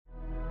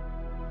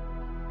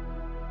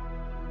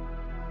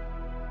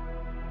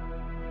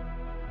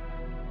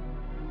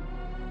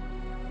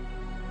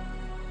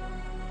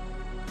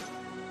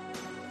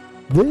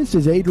This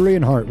is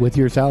Adrian Hart with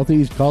your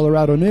Southeast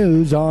Colorado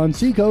news on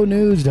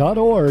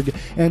seconews.org,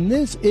 and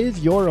this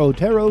is your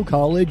Otero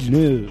College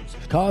news.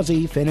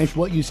 COSI Finish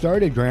What You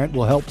Started grant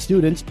will help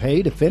students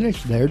pay to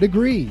finish their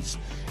degrees.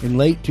 In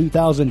late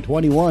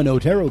 2021,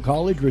 Otero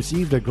College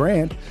received a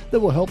grant that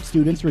will help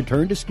students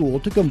return to school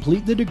to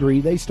complete the degree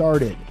they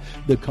started.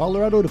 The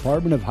Colorado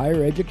Department of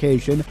Higher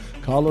Education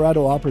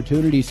Colorado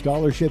Opportunity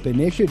Scholarship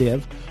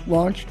Initiative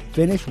launched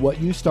Finish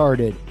What You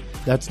Started.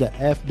 That's the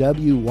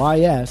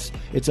FWYS.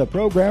 It's a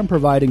program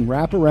providing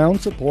wraparound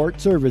support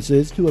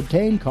services to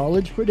obtain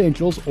college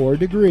credentials or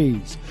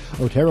degrees.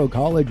 Otero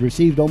College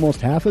received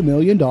almost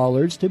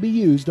 $500,000 to be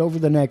used over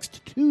the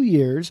next 2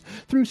 years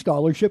through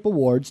scholarship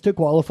awards to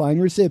qualifying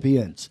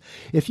recipients.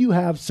 If you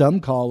have some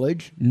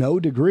college, no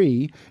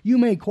degree, you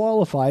may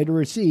qualify to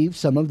receive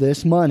some of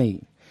this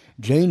money.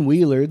 Jane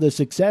Wheeler, the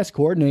success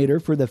coordinator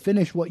for the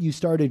Finish What You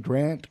Started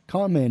grant,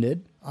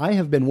 commented, "I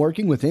have been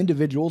working with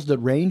individuals that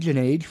range in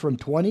age from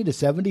 20 to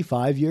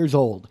 75 years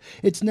old.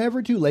 It's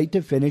never too late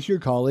to finish your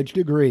college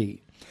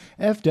degree."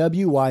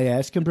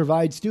 FWYS can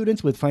provide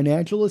students with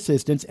financial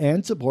assistance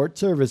and support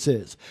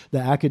services. The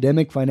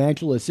academic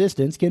financial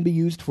assistance can be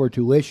used for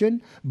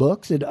tuition,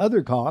 books, and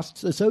other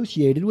costs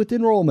associated with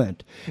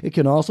enrollment. It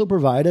can also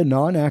provide a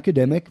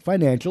non-academic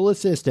financial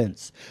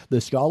assistance.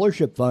 The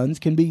scholarship funds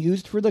can be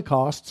used for the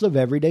costs of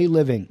everyday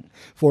living.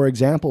 For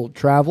example,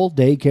 travel,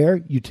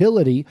 daycare,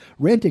 utility,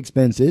 rent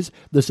expenses.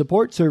 The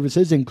support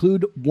services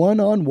include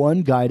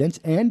one-on-one guidance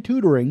and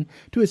tutoring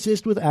to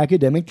assist with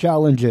academic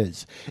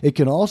challenges. It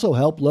can also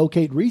help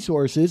locate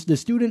resources the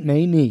student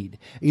may need,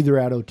 either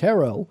at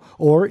Otero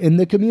or in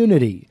the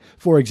community.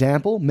 For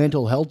example,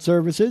 mental health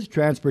services,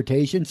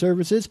 transportation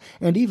services,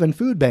 and even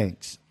food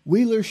banks.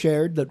 Wheeler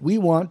shared that we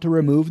want to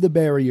remove the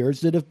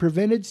barriers that have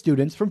prevented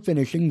students from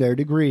finishing their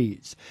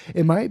degrees.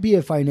 It might be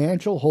a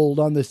financial hold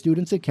on the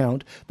student's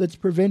account that's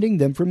preventing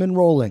them from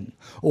enrolling,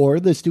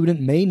 or the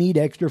student may need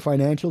extra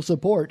financial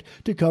support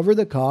to cover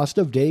the cost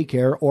of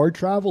daycare or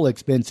travel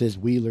expenses,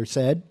 Wheeler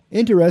said.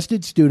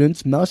 Interested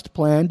students must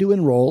plan to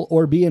enroll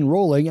or be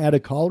enrolling at a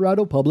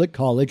Colorado public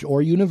college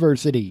or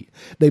university.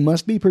 They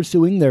must be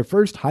pursuing their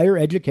first higher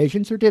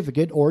education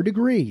certificate or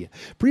degree.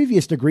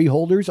 Previous degree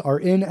holders are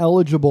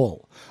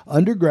ineligible.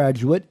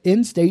 Undergraduate,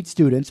 in-state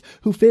students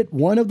who fit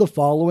one of the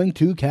following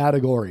two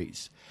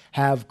categories.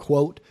 Have,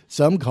 quote,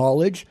 some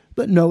college,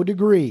 but no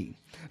degree.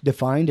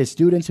 Defined as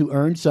students who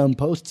earned some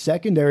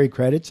post-secondary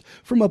credits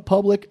from a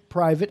public,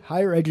 private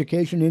higher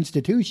education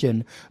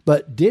institution,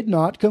 but did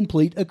not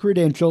complete a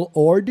credential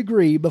or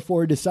degree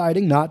before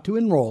deciding not to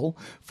enroll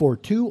for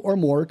 2 or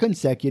more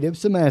consecutive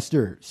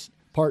semesters.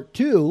 Part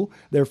 2,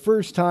 they're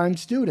first-time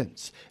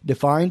students,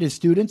 defined as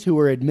students who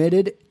were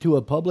admitted to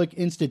a public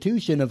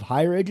institution of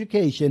higher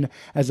education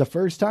as a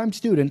first-time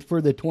student for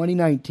the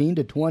 2019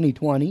 to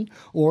 2020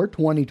 or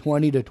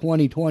 2020 to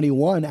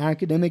 2021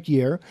 academic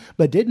year,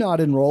 but did not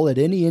enroll at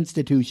any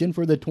institution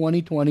for the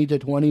 2020 to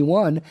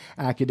 21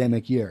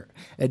 academic year.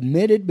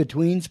 Admitted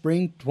between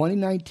spring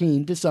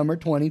 2019 to summer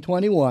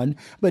 2021,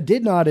 but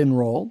did not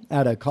enroll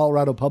at a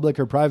Colorado public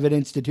or private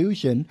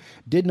institution,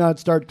 did not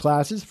start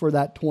classes for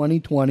that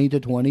 2020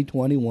 to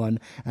 2021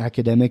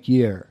 academic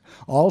year.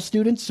 All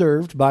students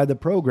served by the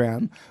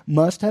program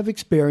must have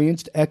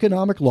experienced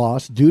economic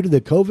loss due to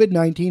the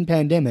COVID-19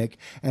 pandemic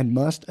and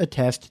must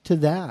attest to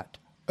that.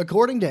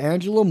 According to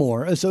Angela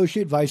Moore,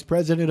 Associate Vice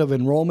President of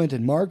Enrollment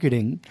and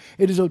Marketing,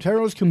 it is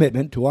Otero's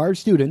commitment to our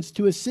students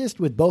to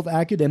assist with both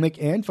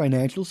academic and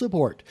financial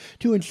support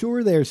to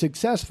ensure they are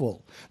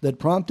successful that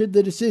prompted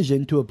the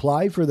decision to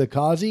apply for the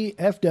COSI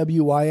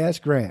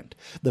FWYS grant.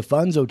 The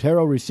funds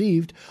Otero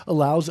received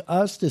allows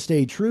us to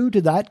stay true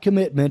to that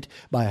commitment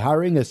by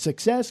hiring a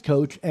success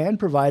coach and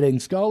providing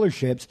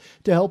scholarships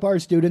to help our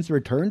students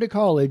return to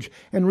college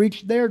and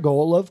reach their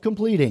goal of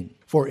completing.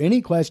 For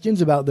any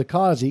questions about the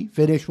COSI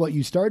Finish What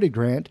You Started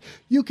grant,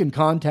 you can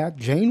contact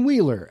Jane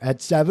Wheeler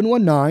at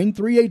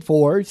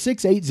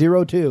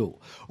 719-384-6802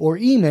 or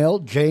email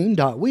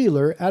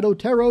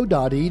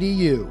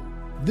jane.wheeler@otero.edu.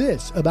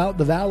 This About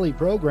the Valley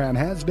program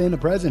has been a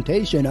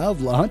presentation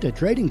of La Junta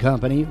Trading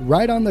Company,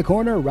 right on the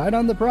corner, right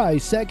on the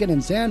price, 2nd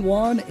and San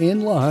Juan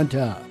in La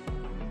Junta.